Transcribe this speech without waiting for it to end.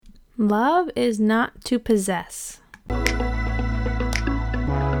Love is not to possess. Hey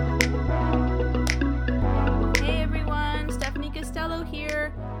everyone, Stephanie Costello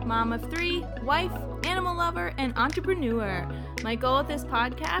here, mom of 3, wife, animal lover, and entrepreneur. My goal with this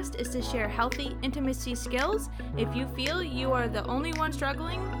podcast is to share healthy intimacy skills. If you feel you are the only one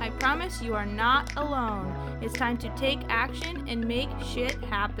struggling, I promise you are not alone. It's time to take action and make shit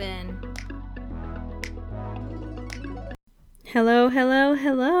happen. Hello.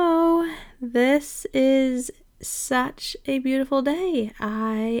 This is such a beautiful day.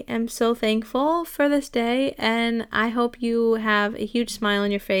 I am so thankful for this day, and I hope you have a huge smile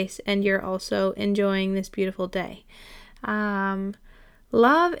on your face and you're also enjoying this beautiful day.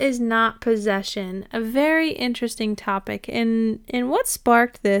 Love is not possession. A very interesting topic, and what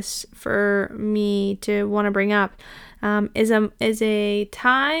sparked this for me to want to bring up is a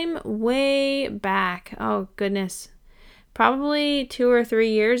time way back. Oh goodness. Probably 2 or 3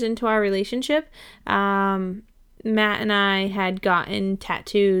 years into our relationship, Matt and I had gotten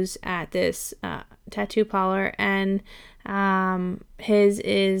tattoos at this tattoo parlor, and his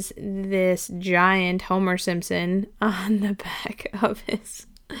is this giant Homer Simpson on the back of his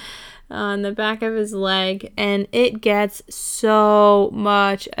leg, and it gets so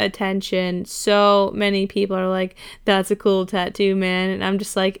much attention. So many people are like, that's a cool tattoo, man. And I'm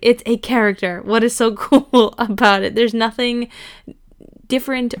just like, it's a character. What is so cool about it? There's nothing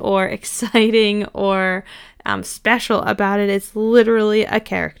different or exciting or special about it. It's literally a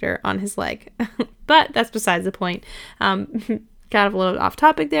character on his leg. But that's besides the point. Kind of a little off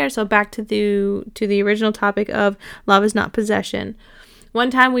topic there. So back to the original topic of love is not possession. One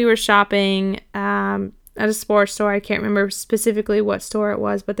time we were shopping at a sports store. I can't remember specifically what store it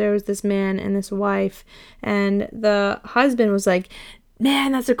was, but there was this man and this wife, and the husband was like,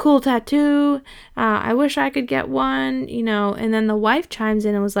 man, that's a cool tattoo. I wish I could get one, and then the wife chimes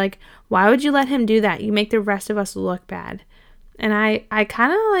in and was like, why would you let him do that? You make the rest of us look bad. And I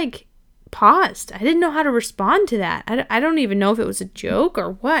kind of paused. I didn't know how to respond to that. I don't even know if it was a joke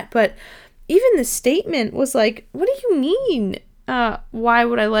or what, but even the statement was like, what do you mean? Why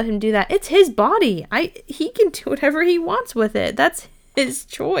would I let him do that? It's his body. He can do whatever he wants with it. That's his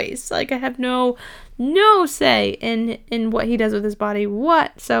choice. I have no say in what he does with his body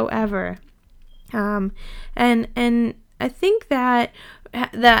whatsoever. And I think that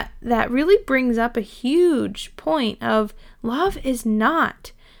really brings up a huge point of love is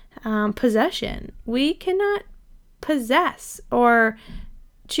not possession. We cannot possess or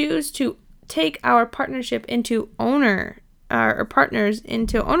choose to take our partnership into our partners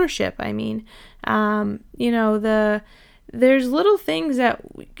into ownership. There's little things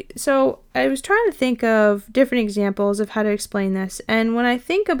so I was trying to think of different examples of how to explain this. And when I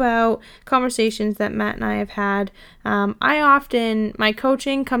think about conversations that Matt and I have had, my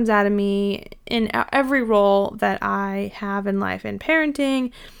coaching comes out of me in every role that I have in life, in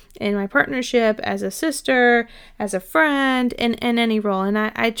parenting, in my partnership, as a sister, as a friend, in any role. And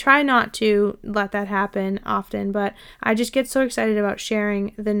I try not to let that happen often, but I just get so excited about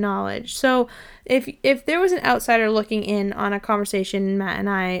sharing the knowledge. So if there was an outsider looking in on a conversation Matt and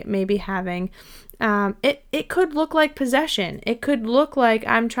I may be having, it could look like possession. It could look like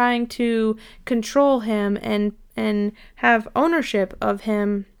I'm trying to control him and have ownership of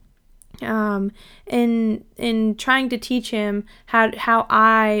him, in trying to teach him how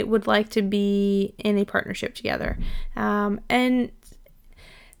I would like to be in a partnership together. And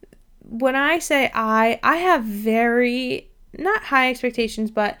when I say I have very, not high expectations,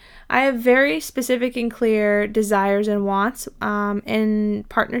 but I have very specific and clear desires and wants in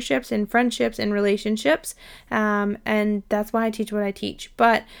partnerships, in friendships, in relationships, and that's why I teach what I teach.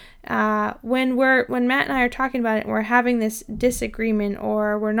 But when Matt and I are talking about it and we're having this disagreement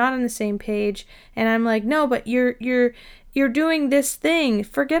or we're not on the same page, and I'm like, no, but you're doing this thing.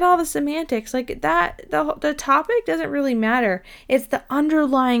 Forget all the semantics. The topic doesn't really matter. It's the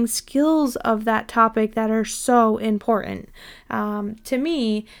underlying skills of that topic that are so important to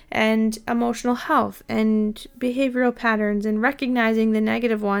me, and emotional health and behavioral patterns and recognizing the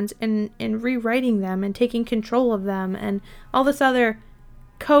negative ones and rewriting them and taking control of them and all this other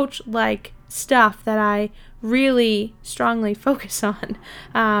coach-like stuff that I really strongly focus on.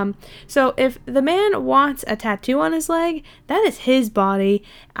 So if the man wants a tattoo on his leg, that is his body.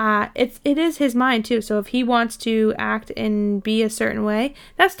 It is his mind too. So if he wants to act and be a certain way,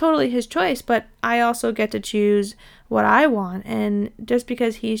 that's totally his choice. But I also get to choose what I want. And just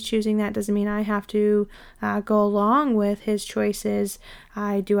because he's choosing that doesn't mean I have to go along with his choices.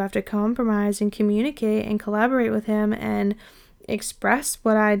 I do have to compromise and communicate and collaborate with him and express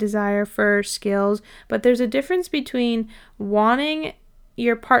what I desire for skills. But there's a difference between wanting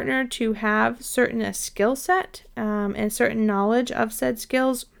your partner to have a skill set and certain knowledge of said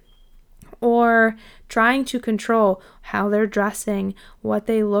skills, or trying to control how they're dressing, what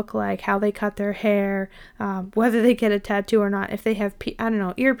they look like, how they cut their hair, whether they get a tattoo or not, if they have,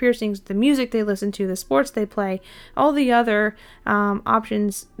 ear piercings, the music they listen to, the sports they play, all the other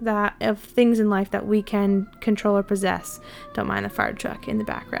options of things in life that we can control or possess. Don't mind the fire truck in the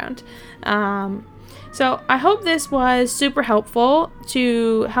background. So I hope this was super helpful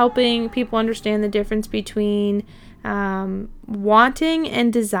to helping people understand the difference between wanting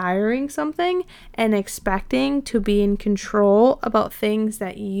and desiring something and expecting to be in control about things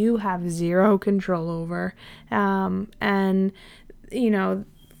that you have zero control over. And,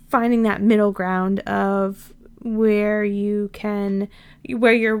 finding that middle ground of where you're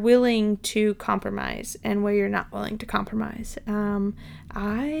willing to compromise and where you're not willing to compromise.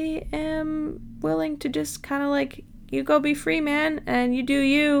 I am willing to just kind of like, you go be free, man, and you do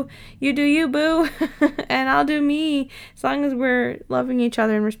you, boo, and I'll do me, as long as we're loving each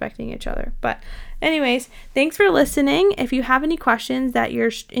other and respecting each other. But anyways, thanks for listening. If you have any questions that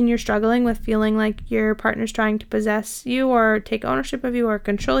you're struggling with, feeling like your partner's trying to possess you or take ownership of you or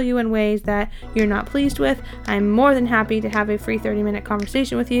control you in ways that you're not pleased with, I'm more than happy to have a free 30-minute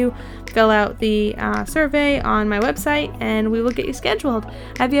conversation with you. Fill out the survey on my website and we will get you scheduled.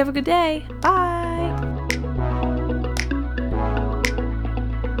 Have you have a good day. Bye.